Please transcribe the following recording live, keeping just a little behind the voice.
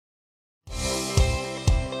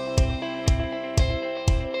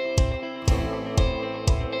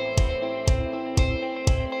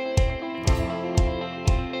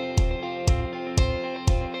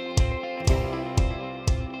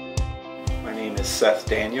name is Seth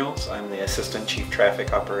Daniels. I'm the Assistant Chief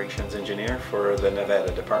Traffic Operations Engineer for the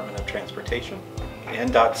Nevada Department of Transportation.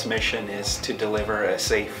 NDOT's mission is to deliver a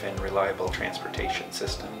safe and reliable transportation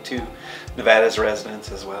system to Nevada's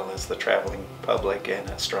residents as well as the traveling public and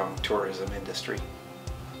a strong tourism industry.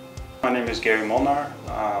 My name is Gary Molnar.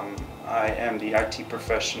 I am the IT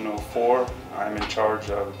professional I'm in charge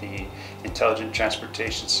of the Intelligent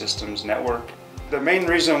Transportation Systems Network. The main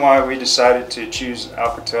reason why we decided to choose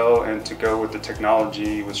Alcatel and to go with the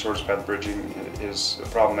technology with shortest path bridging is a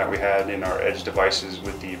problem that we had in our edge devices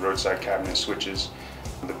with the roadside cabinet switches.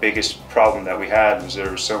 The biggest problem that we had was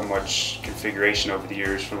there was so much configuration over the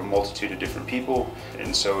years from a multitude of different people,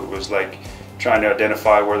 and so it was like trying to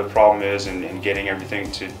identify where the problem is and getting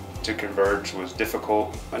everything to converge was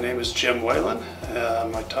difficult. My name is Jim Whalen.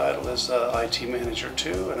 My title is IT Manager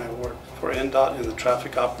 2, and I work for NDOT in the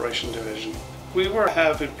Traffic Operation Division. We were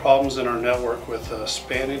having problems in our network with a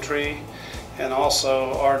spanning tree, and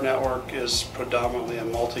also our network is predominantly a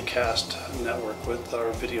multicast network with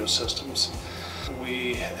our video systems.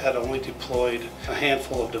 We had only deployed a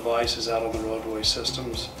handful of devices out on the roadway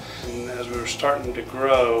systems, and as we were starting to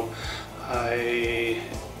grow, I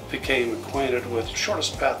became acquainted with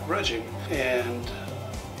shortest path bridging, and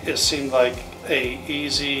it seemed like an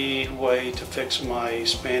easy way to fix my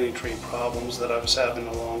spanning tree problems that I was having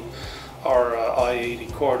along our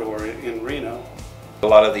I-80 corridor in Reno. A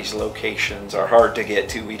lot of these locations are hard to get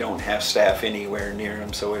to. We don't have staff anywhere near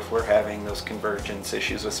them, so if we're having those convergence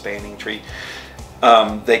issues with spanning tree,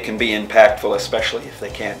 they can be impactful, especially if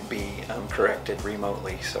they can't be corrected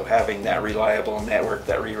remotely. So having that reliable network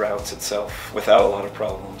that reroutes itself without a lot of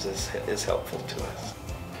problems is helpful to us.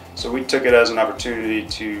 So we took it as an opportunity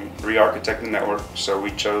to re-architect the network. So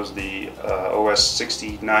we chose the OS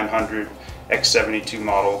 6900 X72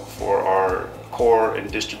 model for our core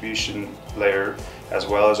and distribution layer as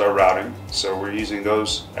well as our routing. So we're using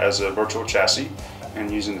those as a virtual chassis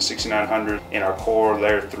and using the 6900 in our core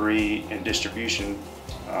layer 3 and distribution.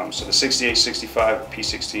 So the 6865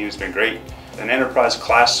 P16 has been great. An enterprise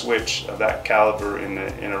class switch of that caliber in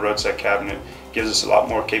a roadside cabinet gives us a lot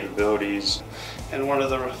more capabilities. And one of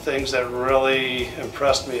the things that really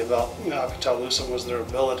impressed me about Alcatel-Lucent was their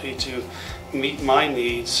ability to meet my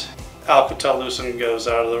needs. Alcatel-Lucent goes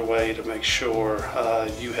out of their way to make sure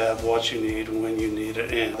you have what you need when you need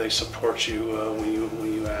it, and they support you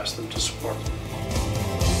when you ask them to support them.